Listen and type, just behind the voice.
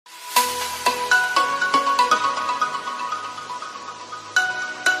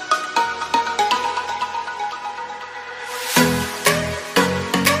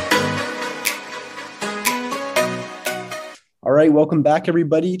right, welcome back,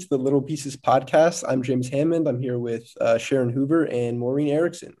 everybody, to the Little Pieces podcast. I'm James Hammond. I'm here with Sharon Hoover and Maureen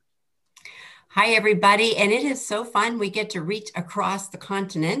Erickson. Hi, everybody. And it is so fun. We get to reach across the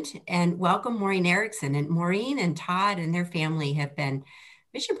continent and welcome Maureen Erickson. And Maureen and Todd and their family have been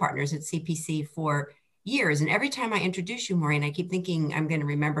mission partners at CPC for years. And every time I introduce you, Maureen, I keep thinking I'm going to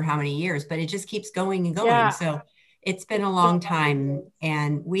remember how many years, but it just keeps going and going. Yeah. So it's been a long time,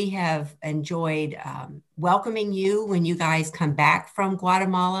 and we have enjoyed welcoming you when you guys come back from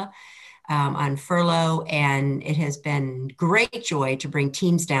Guatemala on furlough. And it has been great joy to bring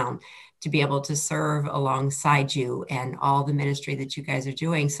teams down to be able to serve alongside you and all the ministry that you guys are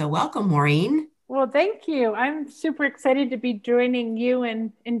doing. So welcome, Maureen. Well, thank you. I'm super excited to be joining you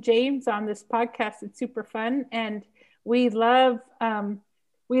and James on this podcast. It's super fun. And we love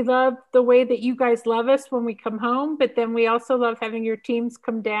the way that you guys love us when we come home, but then we also love having your teams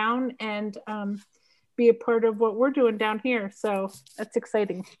come down and be a part of what we're doing down here. So that's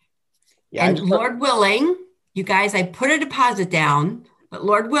exciting. Yeah, and Lord willing, you guys, I put a deposit down, but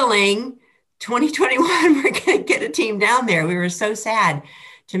Lord willing, 2021, we're going to get a team down there. We were so sad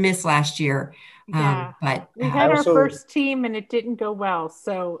to miss last year. Yeah, but we had our first team and it didn't go well.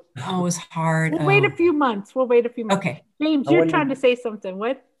 So it was hard. We'll wait a few months. Okay. James, you're trying to say something.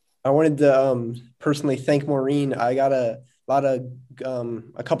 What? I wanted to personally thank Maureen. I got a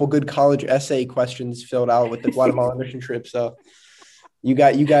couple good college essay questions filled out with the Guatemala mission trip. So you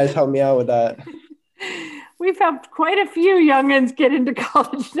guys helped me out with that. We've helped quite a few youngins get into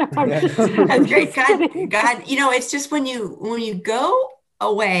college now. That's great. God, it's just when you go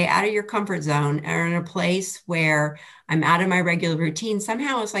away out of your comfort zone or in a place where I'm out of my regular routine,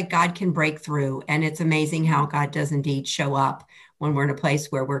 somehow it's like God can break through. And it's amazing how God does indeed show up when we're in a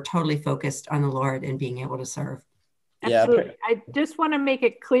place where we're totally focused on the Lord and being able to serve. Absolutely. Yeah. I just want to make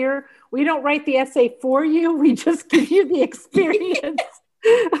it clear. We don't write the essay for you. We just give you the experience.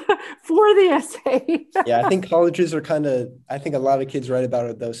 For the essay. Yeah, I think colleges are I think a lot of kids write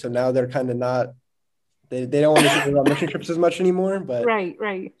about it though. So now they're kind of not, they don't want to think about mission trips as much anymore, but right.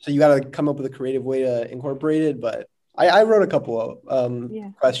 So you got to come up with a creative way to incorporate it. But I wrote a couple of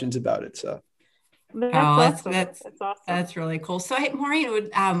questions about it. So. That's awesome. That's really cool. So, hey, Maureen,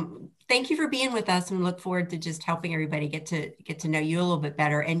 thank you for being with us, and we look forward to just helping everybody get to know you a little bit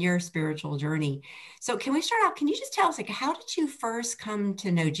better and your spiritual journey. So, can we start off? Can you just tell us, how did you first come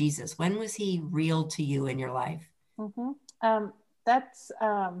to know Jesus? When was he real to you in your life? Mm-hmm. That's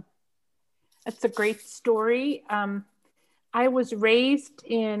a great story. I was raised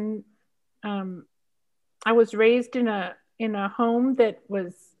in a home that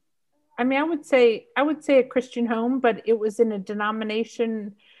was, I would say a Christian home, but it was in a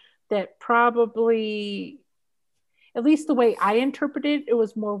denomination that probably, at least the way I interpreted it,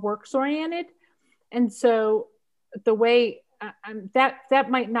 was more works oriented. And so the way that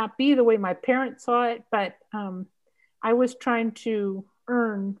might not be the way my parents saw it, but I was trying to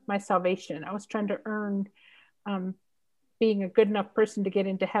earn my salvation. I was trying to earn being a good enough person to get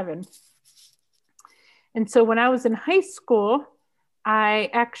into heaven. And so when I was in high school, I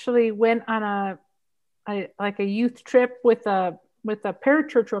actually went on a youth trip with a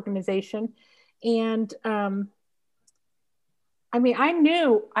parachurch organization. And I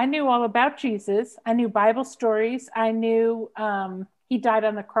knew all about Jesus. I knew Bible stories. I knew he died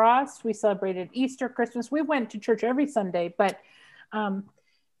on the cross. We celebrated Easter, Christmas. We went to church every Sunday, but the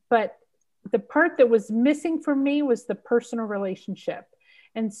part that was missing for me was the personal relationship.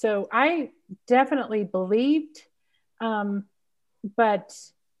 And so I definitely believed, but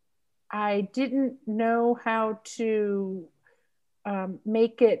I didn't know how to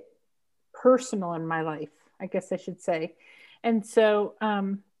make it personal in my life, I guess I should say. And so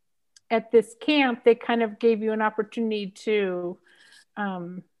at this camp, they kind of gave you an opportunity to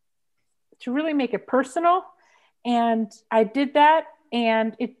really make it personal. And I did that,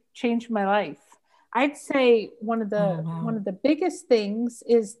 and it changed my life. I'd say one of the biggest things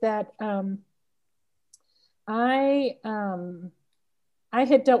is that I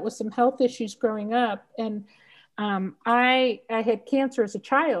had dealt with some health issues growing up, and I had cancer as a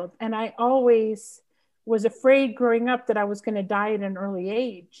child, and I always was afraid growing up that I was going to die at an early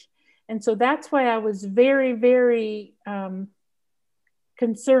age. And so that's why I was very, very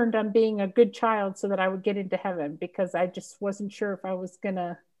concerned on being a good child so that I would get into heaven, because I just wasn't sure if I was going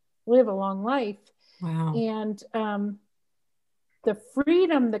to live a long life. Wow. And the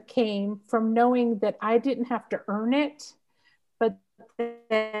freedom that came from knowing that I didn't have to earn it, but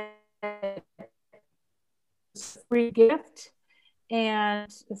that it's a free gift,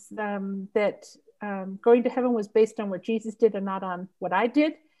 and that going to heaven was based on what Jesus did and not on what I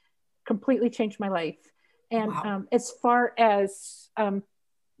did, completely changed my life. And Wow. as far as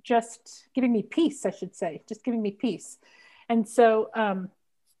just giving me peace, I should say, just giving me peace. And so,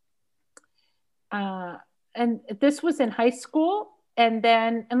 and this was in high school. And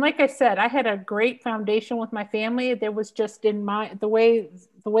then, and like I said, I had a great foundation with my family. There was just in the way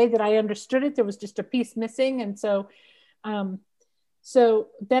that I understood it, there was just a piece missing. And so, so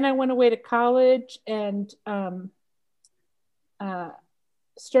then I went away to college and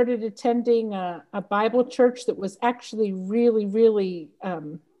started attending a Bible church that was actually really, really, I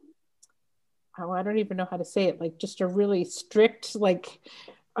don't even know how to say it, like just a really strict, like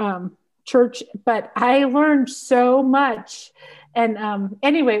church, but I learned so much. And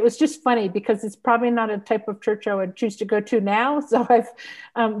anyway, it was just funny because it's probably not a type of church I would choose to go to now. So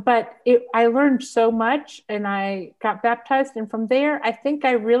I learned so much and I got baptized. And from there, I think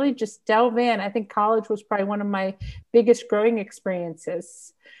I really just delve in. I think college was probably one of my biggest growing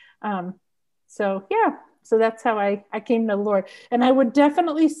experiences. So that's how I came to the Lord. And I would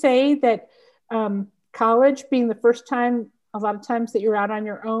definitely say that college being the first time, a lot of times that you're out on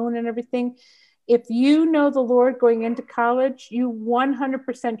your own and everything, if you know the Lord going into college, you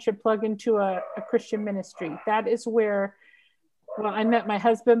 100% should plug into a Christian ministry. That is where, well, I met my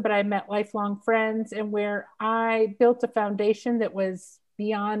husband, but I met lifelong friends and where I built a foundation that was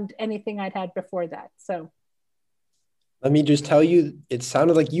beyond anything I'd had before that. So Let me just tell you, it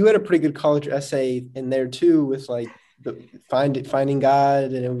sounded like you had a pretty good college essay in there too, with like finding God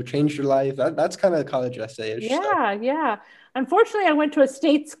and it would change your life. That's kind of college essay-ish stuff. yeah. Unfortunately, I went to a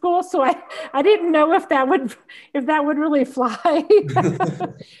state school, so I didn't know if that would really fly.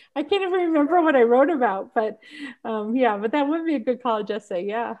 I can't even remember what I wrote about, but but that would be a good college essay.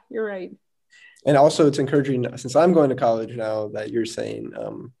 Yeah, you're right. And also, it's encouraging since I'm going to college now that you're saying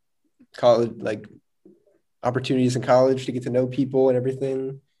college, like opportunities in college to get to know people and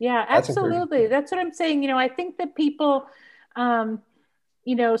everything. Yeah, That's encouraging. absolutely. That's what I'm saying. I think that people,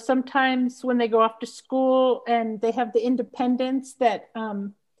 sometimes when they go off to school and they have the independence that, I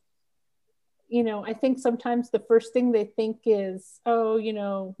think sometimes the first thing they think is,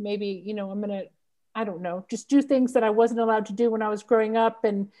 oh, maybe, I'm going to, I don't know, just do things that I wasn't allowed to do when I was growing up.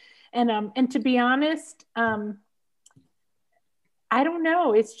 And to be honest, I don't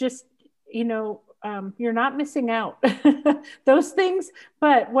know. It's just, you're not missing out those things.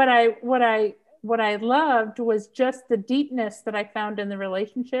 But what I loved was just the deepness that I found in the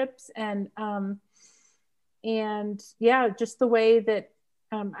relationships and just the way that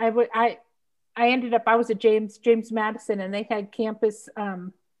I ended up, I was at James Madison and they had campus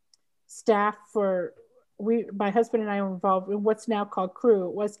staff for, my husband and I were involved in what's now called Cru.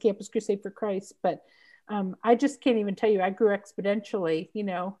 It was Campus Crusade for Christ, but I just can't even tell you, I grew exponentially,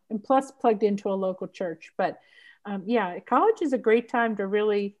 and plus plugged into a local church. But college is a great time to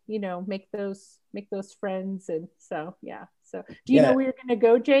really, make those friends. And so, So do you know where you're going to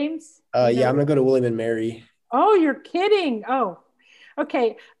go, James? I'm going to go to William and Mary. Oh, you're kidding. Oh,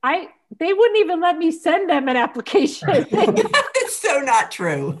 okay. They wouldn't even let me send them an application. It's so not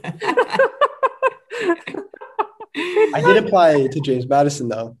true. I did apply to James Madison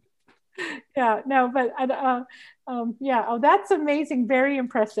though. Yeah, no, but oh, that's amazing. Very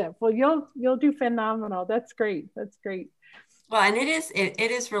impressive. Well, you'll do phenomenal. That's great. Well, and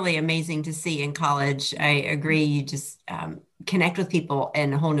it is really amazing to see in college. I agree. You just connect with people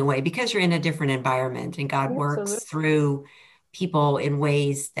in a whole new way because you're in a different environment and God works through people in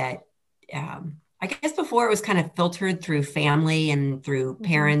ways that I guess before it was kind of filtered through family and through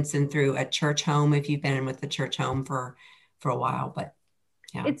parents and through a church home if you've been in with the church home for a while. But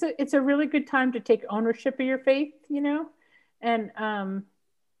yeah, it's a really good time to take ownership of your faith, and and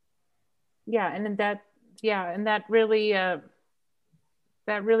that really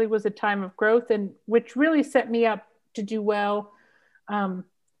was a time of growth and which really set me up to do well.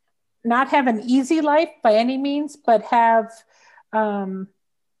 Not have an easy life by any means, but have a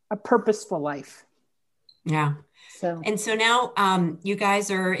purposeful life. Yeah. So now you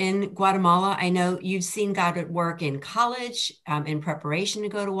guys are in Guatemala. I know you've seen God at work in college in preparation to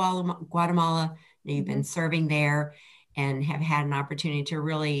go to Guatemala. You've been serving there and have had an opportunity to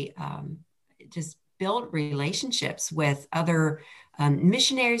really just build relationships with other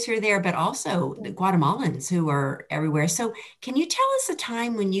missionaries who are there, but also the Guatemalans who are everywhere. So can you tell us a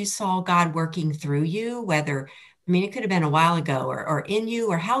time when you saw God working through you, it could have been a while ago or in you,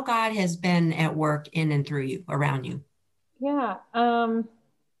 or how God has been at work in and through you, around you? Yeah.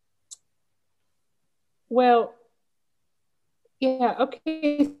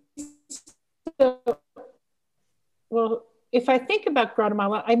 Okay. So, if I think about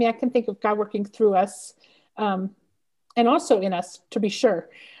Guatemala, I can think of God working through us and also in us, to be sure.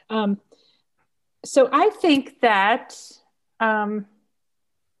 So I think that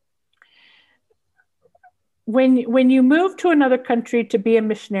when you move to another country to be a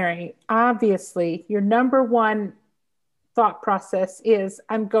missionary, obviously your number one thought process is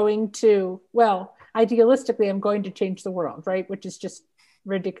I'm going to, well, idealistically, I'm going to change the world, right? Which is just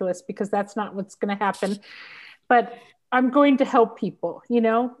ridiculous because that's not what's going to happen. But I'm going to help people, you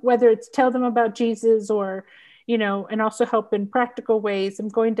know, whether it's tell them about Jesus or, you know, and also help in practical ways. I'm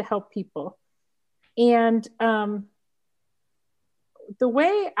going to help people. And the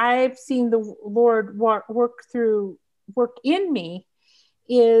way I've seen the Lord work in me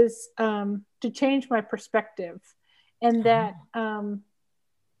is to change my perspective. And that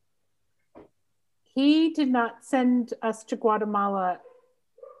he did not send us to Guatemala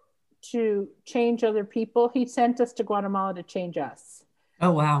to change other people. He sent us to Guatemala to change us.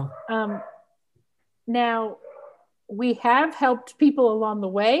 Oh, wow. Now, we have helped people along the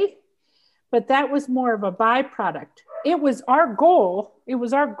way, but that was more of a byproduct. It was our goal. It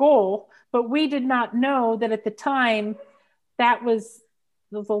was our goal, but we did not know that at the time that was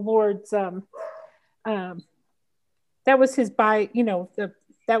the Lord's, that was his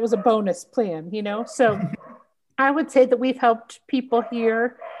that was a bonus plan, you know? So I would say that we've helped people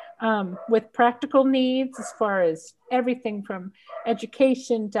here with practical needs as far as everything from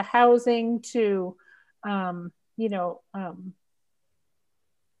education to housing to, I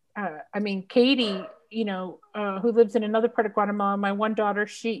mean, Katie, who lives in another part of Guatemala, my one daughter,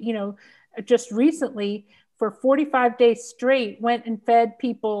 she, just recently for 45 days straight went and fed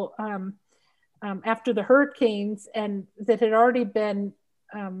people after the hurricanes and that had already been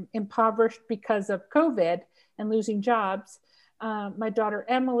impoverished because of COVID and losing jobs. My daughter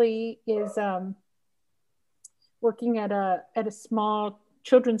Emily is working at a small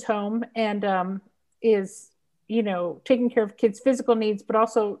children's home and is taking care of kids' physical needs, but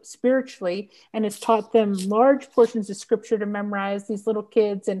also spiritually, and has taught them large portions of scripture to memorize, these little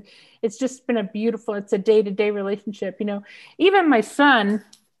kids. And it's just been it's a day-to-day relationship. Even my son,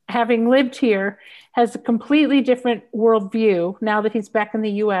 having lived here, has a completely different worldview now that he's back in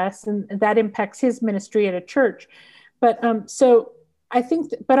the US, and that impacts his ministry at a church. But so I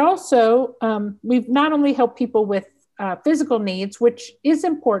think, but also we've not only helped people with physical needs, which is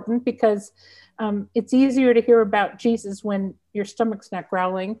important because it's easier to hear about Jesus when your stomach's not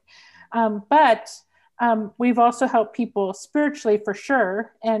growling. But we've also helped people spiritually for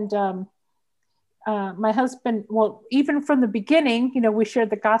sure. And my husband, well, even from the beginning, we shared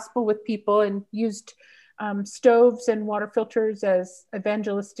the gospel with people and used stoves and water filters as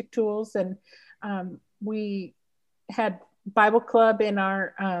evangelistic tools. And we had Bible club in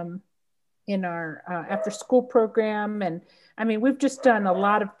our after school program. And I mean, we've just done a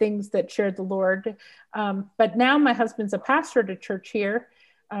lot of things that shared the Lord. But now my husband's a pastor at a church here,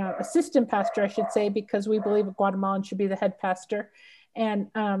 assistant pastor, I should say, because we believe a Guatemalan should be the head pastor.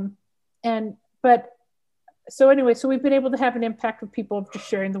 So we've been able to have an impact with people of just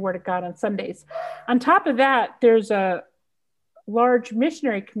sharing the word of God on Sundays. On top of that, there's a large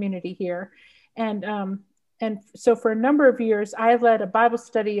missionary community here. And so for a number of years, I led a Bible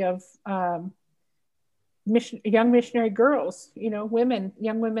study of young missionary girls, young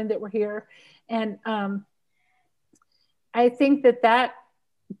women that were here. And I think that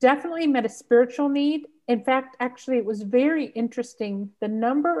definitely met a spiritual need. In fact, actually, it was very interesting. The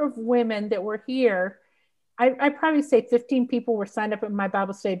number of women that were here, I'd probably say 15 people were signed up at my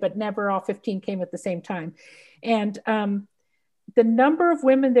Bible study, but never all 15 came at the same time. And the number of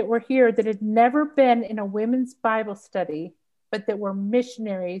women that were here that had never been in a women's Bible study, but that were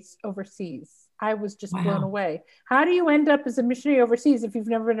missionaries overseas. I was just blown away. How do you end up as a missionary overseas if you've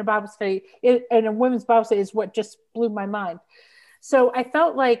never been in a Bible study? And a women's Bible study is what just blew my mind. So I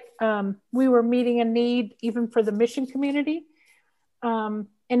felt like we were meeting a need even for the mission community. And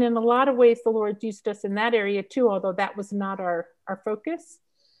in a lot of ways, the Lord used us in that area too, although that was not our focus.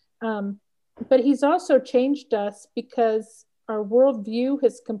 But he's also changed us because our worldview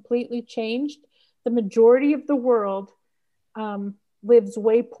has completely changed. The majority of the world lives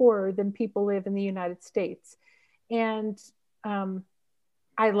way poorer than people live in the United States. And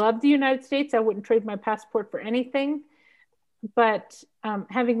I love the United States. I wouldn't trade my passport for anything. But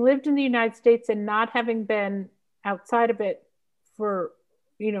having lived in the United States and not having been outside of it for,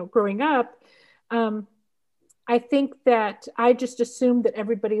 growing up, I think that I just assumed that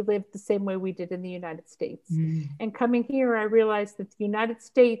everybody lived the same way we did in the United States. And coming here, I realized that the United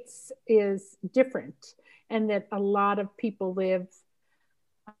States is different and that a lot of people live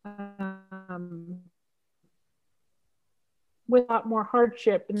with a lot more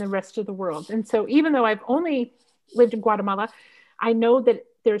hardship in the rest of the world. And so even though I've only lived in Guatemala, I know that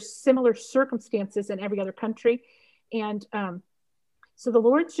there's similar circumstances in every other country. And so the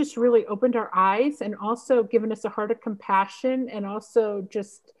Lord's just really opened our eyes and also given us a heart of compassion, and also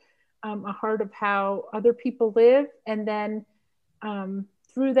just a heart of how other people live. And then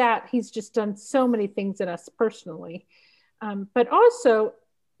through that, he's just done so many things in us personally. But also,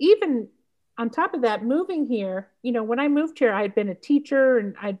 even on top of that, moving here, you know, when I moved here, I had been a teacher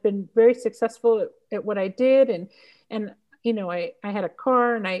and I'd been very successful at what I did. And, you know, I had a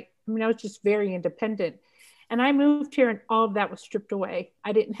car, and I was just very independent. And I moved here and all of that was stripped away.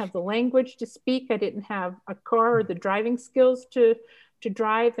 I didn't have the language to speak. I didn't have a car or the driving skills to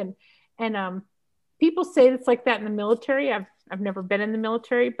drive. And people say it's like that in the military. I've never been in the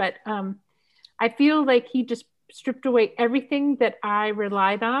military, but I feel like he just stripped away everything that I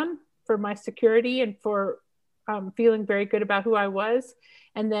relied on for my security and for feeling very good about who I was,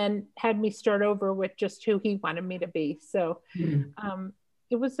 and then had me start over with just who he wanted me to be. So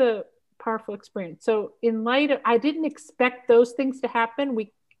it was a powerful experience. So in light of, I didn't expect those things to happen.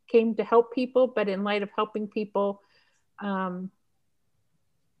 We came to help people, but in light of helping people,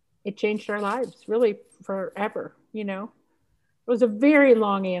 it changed our lives really forever, you know. It was a very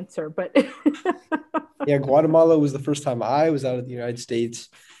long answer, but Yeah, Guatemala was the first time I was out of the United States,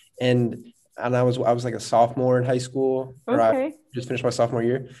 and I was like a sophomore in high school, or okay. I just finished my sophomore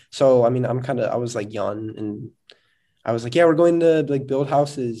year. So I mean, I was like young, and I was like, yeah, we're going to like build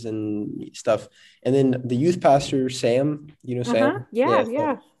houses and stuff. And then the youth pastor, Sam, you know, Sam, Yeah.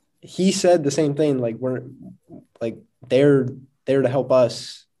 so he said the same thing. Like we're like they're there to help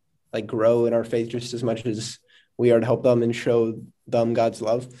us like grow in our faith just as much as we are to help them and show them God's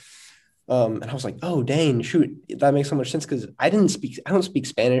love. And I was like, oh, dang, shoot, that makes so much sense, because I don't speak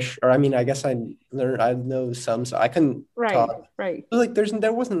Spanish, or I mean, I guess I know some, so I couldn't talk. Right. But like,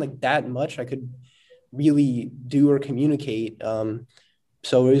 there wasn't like that much I could really do or communicate.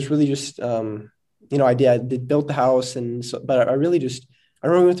 So it was really just, you know, I did built the house, and so, but I really just, I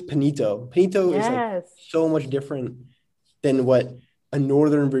remember we went to Pinito. Pinito is like so much different than what a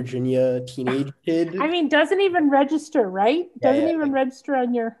Northern Virginia teenage kid. I mean, doesn't even register, right? Doesn't even register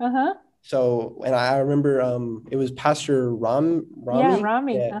on your, So, and I remember it was Pastor Rami. Yeah,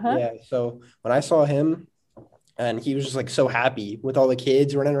 Rami. Yeah. So when I saw him, and he was just like so happy with all the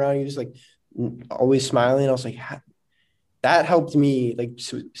kids running around, he was like always smiling. I was like, that helped me. Like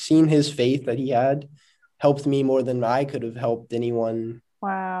seeing his faith that he had helped me more than I could have helped anyone.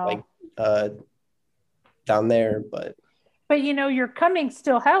 Wow. Like down there, But you know, your coming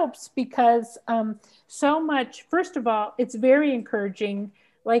still helps, because so much. First of all, it's very encouraging.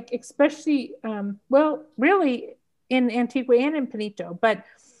 Like especially, well, really in Antigua and in Pinito, but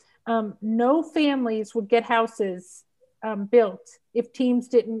no families would get houses built if teams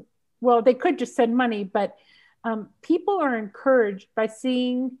didn't. Well, they could just send money, but people are encouraged by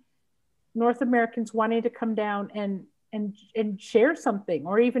seeing North Americans wanting to come down and share something,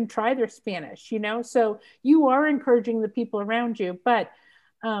 or even try their Spanish, you know? So you are encouraging the people around you, but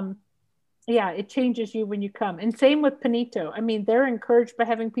yeah, it changes you when you come. And same with Pinito. I mean, they're encouraged by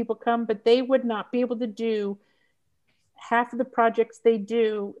having people come, but they would not be able to do half of the projects they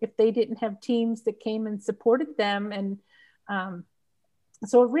do if they didn't have teams that came and supported them. And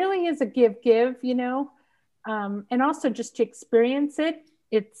so it really is a give, you know, and also just to experience it.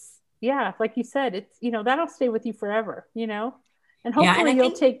 It's, yeah, like you said, it's, you know, that'll stay with you forever, you know, and hopefully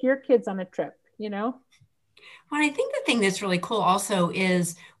you'll take your kids on a trip, you know. Well, I think the thing that's really cool also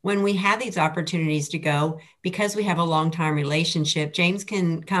is when we have these opportunities to go, because we have a long time relationship, James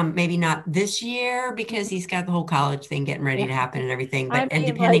can come, maybe not this year because he's got the whole college thing getting ready to happen and everything, but and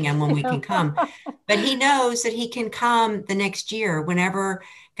depending on when we can come, but he knows that he can come the next year whenever,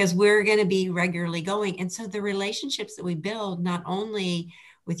 because we're going to be regularly going. And so the relationships that we build, not only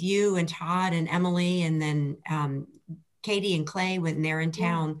with you and Todd and Emily, and then Katie and Clay when they're in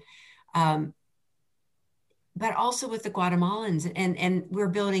town, but also with the Guatemalans, and we're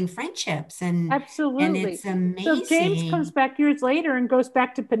building friendships, and absolutely, and it's amazing. So James comes back years later and goes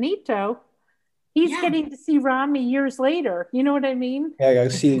back to Pinito. He's getting to see Rami years later. You know what I mean? Yeah, I got to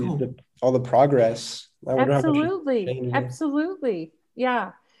see all the progress. Absolutely.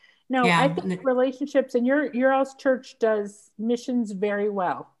 Yeah. No, I think relationships, and your all's church does missions very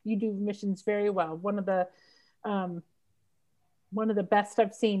well. You do missions very well. One of the best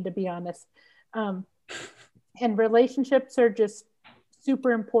I've seen, to be honest. And relationships are just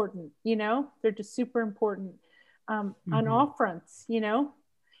super important, you know, they're just super important on all fronts, you know.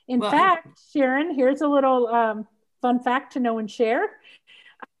 In fact, Sharon, here's a little fun fact to know and share.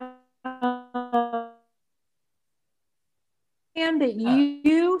 And that you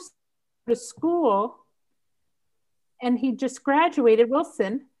go to school and he just graduated,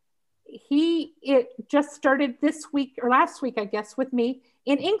 Wilson. It just started this week or last week, I guess, with me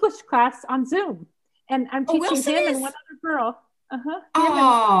in English class on Zoom. And I'm teaching Wilson him is? and one other girl.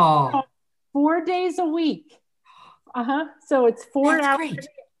 Oh, 4 days a week. So it's 4 that's hours. great.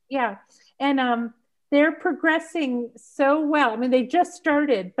 Yeah. And they're progressing so well. I mean, they just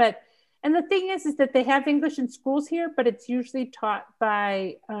started, and the thing is that they have English in schools here, but it's usually taught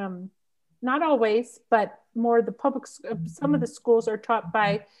by, not always, but more the public, some of the schools are taught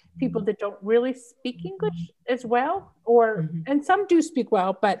by people that don't really speak English as well, and some do speak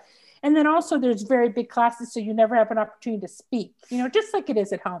well, and then also there's very big classes, so you never have an opportunity to speak, just like it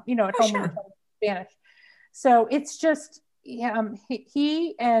is at home, at home when you're talking Spanish. So it's just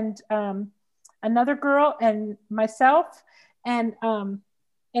he and another girl and myself, and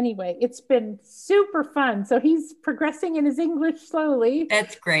anyway, it's been super fun. So he's progressing in his English slowly.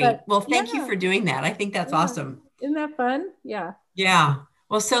 That's great. Well, thank you for doing that. I think that's awesome. Isn't that fun? Yeah. Yeah.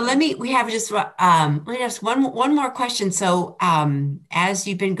 Well, so let me ask one more question. So as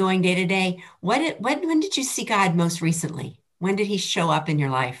you've been going day to day, when did you see God most recently? When did he show up in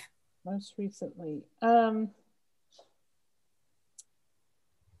your life? Most recently.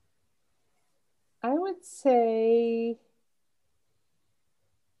 I would say,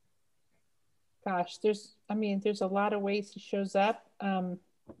 gosh, there's a lot of ways he shows up.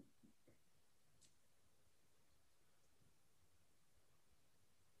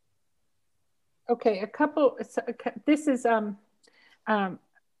 Okay, this is,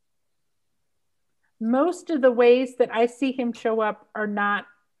 most of the ways that I see him show up are not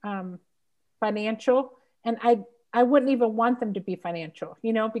financial, and I wouldn't even want them to be financial,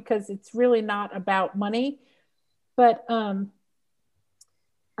 because it's really not about money. But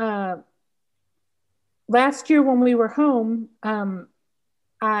last year when we were home,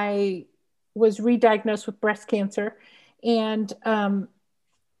 I was re-diagnosed with breast cancer, and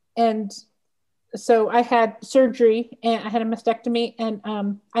so I had surgery and I had a mastectomy, and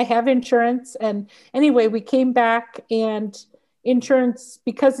I have insurance. And anyway, we came back, and insurance,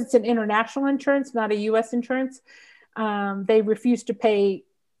 because it's an international insurance, not a US insurance, they refused to pay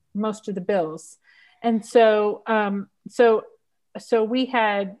most of the bills. And so, so we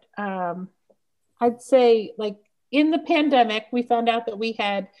had, I'd say, like, in the pandemic, we found out that we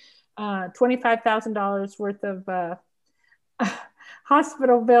had $25,000 worth of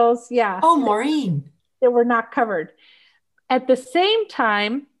hospital bills. Yeah. Oh, Maureen. That were not covered. At the same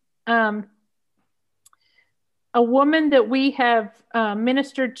time, a woman that we have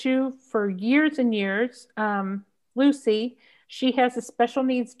ministered to for years and years, Lucy, she has a special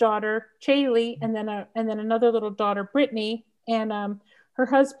needs daughter, Chaylee, and then another little daughter, Brittany, and her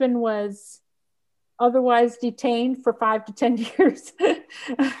husband was otherwise detained for 5 to 10 years,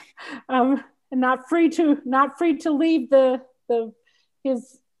 and not free to leave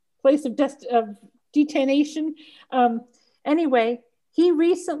his place of detention. Anyway, he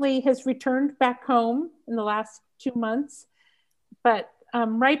recently has returned back home in the last 2 months, but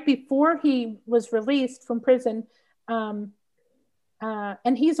right before he was released from prison, and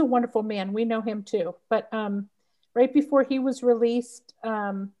he's a wonderful man, we know him too, but right before he was released,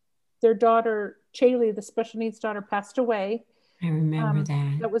 their daughter, Chaylee, the special needs daughter, passed away. I remember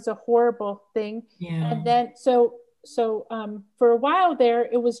that. That was a horrible thing. Yeah. And then, so for a while there,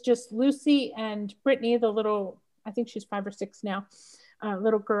 it was just Lucy and Brittany, the little, I think she's 5 or 6 now,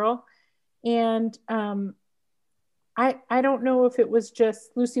 little girl. And I don't know if it was just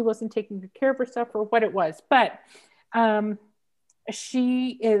Lucy wasn't taking good care of herself or what it was, but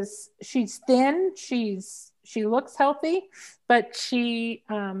she's thin, she looks healthy, but she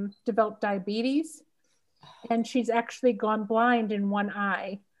developed diabetes, and she's actually gone blind in one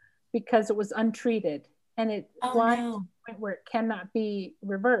eye because it was untreated, and it's blind to the point where it cannot be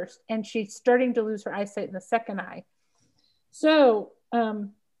reversed, and she's starting to lose her eyesight in the second eye. So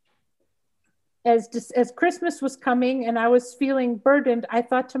as Christmas was coming and I was feeling burdened, I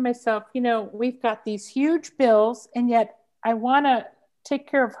thought to myself, we've got these huge bills, and yet I want to take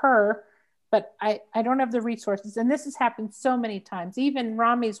care of her, but I don't have the resources. And this has happened so many times. Even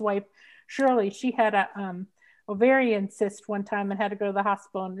Rami's wife, Shirley, she had a ovarian cyst one time and had to go to the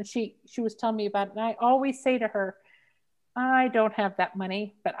hospital. And she was telling me about it. And I always say to her, I don't have that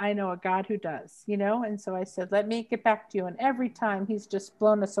money, but I know a God who does, And so I said, let me get back to you. And every time he's just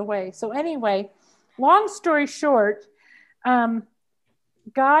blown us away. So anyway, long story short,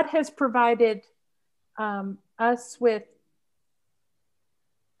 God has provided us with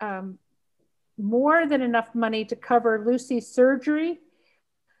more than enough money to cover Lucy's surgery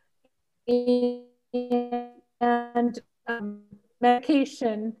and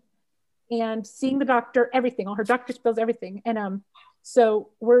medication and seeing the doctor, everything, all her doctor's bills, everything. And so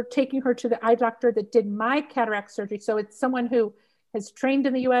we're taking her to the eye doctor that did my cataract surgery. So it's someone who has trained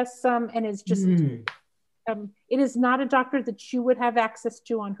in the US and is just, it is not a doctor that she would have access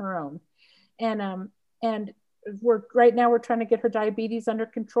to on her own. And right now we're trying to get her diabetes under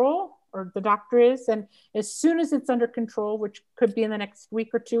control, or the doctor is. And as soon as it's under control, which could be in the next week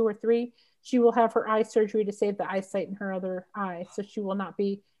or 2 or 3, she will have her eye surgery to save the eyesight in her other eye. So she will not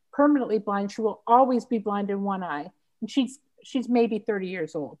be permanently blind. She will always be blind in one eye. And she's maybe 30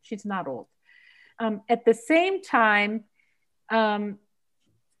 years old. She's not old. At the same time,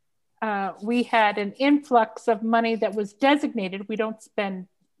 we had an influx of money that was designated. We don't spend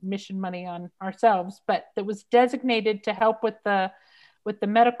mission money on ourselves, but that was designated to help with the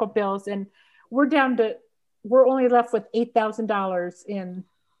medical bills. And we're only left with $8,000 in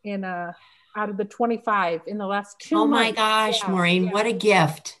out of the 25 in the last 2 months. Oh my gosh, Maureen, what a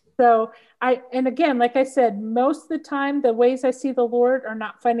gift. So and again, like I said, most of the time, the ways I see the Lord are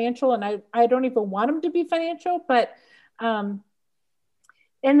not financial, and I don't even want them to be financial, but, and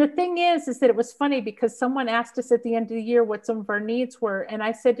the thing is that it was funny because someone asked us at the end of the year what some of our needs were. And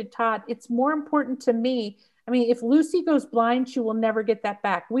I said to Todd, it's more important to me. I mean, if Lucy goes blind, she will never get that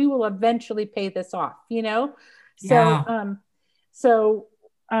back. We will eventually pay this off, So,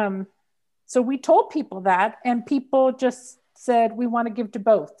 so we told people that, and people just said, we want to give to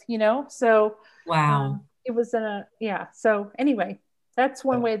both, So wow. It was So anyway, that's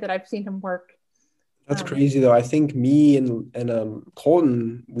one way that I've seen him work. That's crazy though. I think me and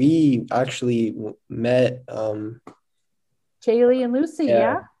Colton, we actually met Chaylee and Lucy.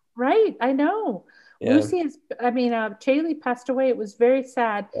 Yeah. Right. I know. Yeah. Chaylee passed away. It was very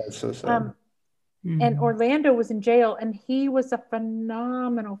sad. That's so sad. And Orlando was in jail, and he was a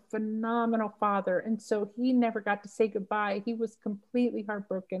phenomenal father. And so he never got to say goodbye. He was completely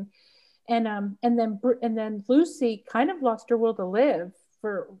heartbroken. And then Lucy kind of lost her will to live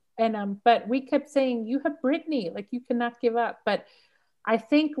but we kept saying, you have Brittany, like you cannot give up. But I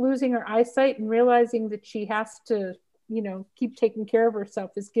think losing her eyesight and realizing that she has to, keep taking care of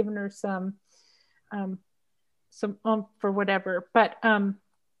herself has given her some for whatever. But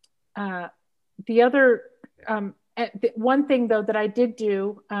the other one thing though that I did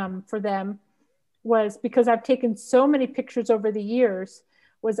do for them was, because I've taken so many pictures over the years,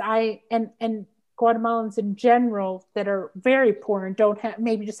 was and Guatemalans in general that are very poor and don't have,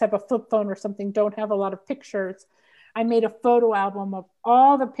 maybe just have a flip phone or something, don't have a lot of pictures. I made a photo album of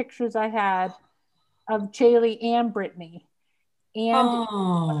all the pictures I had of Chaylee and Brittany, and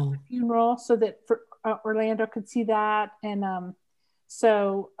the funeral, so that Orlando could see that. And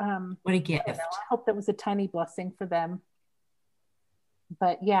what a gift. I hope that was a tiny blessing for them.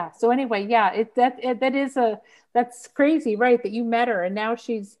 But yeah, so anyway, yeah, that's crazy, right? That you met her and now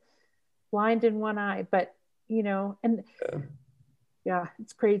she's blind in one eye, but it's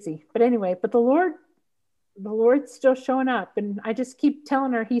crazy. But anyway, but the Lord's still showing up, and I just keep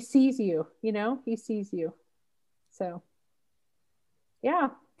telling her he sees you, he sees you. So yeah.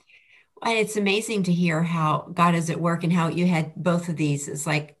 And it's amazing to hear how God is at work and how you had both of these. It's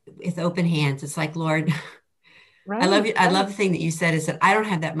like with open hands. It's like, Lord, right. I love you. I love the thing that you said is that I don't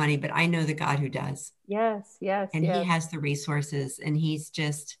have that money, but I know the God who does. Yes. And he has the resources, and he's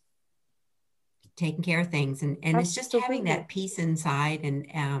just taking care of things. And it's just having that peace inside,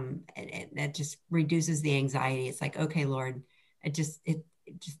 and that just reduces the anxiety. It's like, okay, Lord, just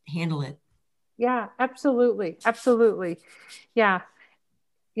handle it. Yeah, absolutely. Absolutely. Yeah.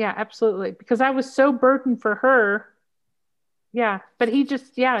 Yeah, absolutely. Because I was so burdened for her. Yeah. But he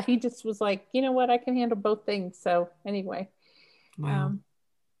just was like, you know what? I can handle both things. So anyway, wow.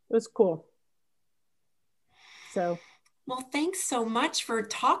 It was cool. So. Well, thanks so much for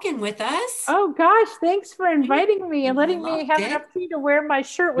talking with us. Oh gosh. Thanks for inviting me and letting me have an opportunity to wear my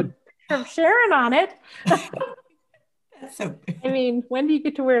shirt with a picture of Sharon on it. I mean, when do you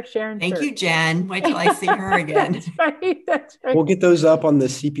get to wear a Sharon shirt? Thank you, Jen. Wait till I see her again. That's right. We'll get those up on the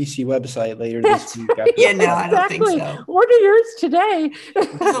CPC website later this week. I don't think so. Order yours today.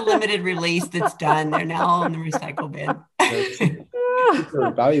 It's a limited release that's done. They're now in the recycle bin. Super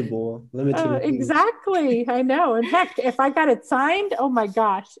valuable. Limited. Exactly. I know. And heck, if I got it signed, oh my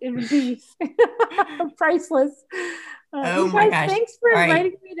gosh, it would be priceless. Oh my gosh. Thanks for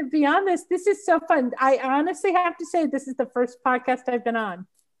inviting me to be on this. This is so fun. I honestly have to say, this is the first podcast I've been on.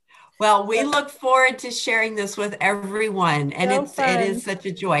 Well, we look forward to sharing this with everyone, and it is such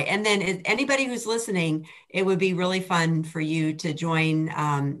a joy. And then anybody who's listening, it would be really fun for you to join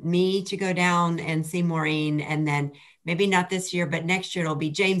me to go down and see Maureen, and then maybe not this year, but next year it'll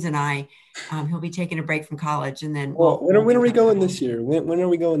be James and I. He'll be taking a break from college, and then when are we going this year? When are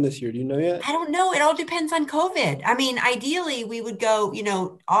we going this year? Do you know yet? I don't know. It all depends on COVID. I mean, ideally we would go,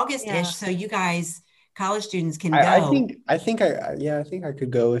 August-ish, so you guys, college students, can go. I think I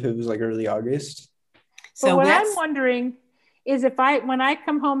could go if it was like early August. So what I'm wondering is when I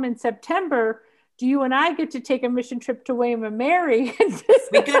come home in September, do you and I get to take a mission trip to William and Mary?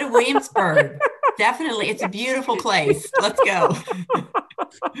 We go to Williamsburg. Definitely. It's a beautiful place. Let's go.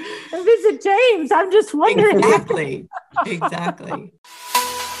 And visit James. I'm just wondering. Exactly.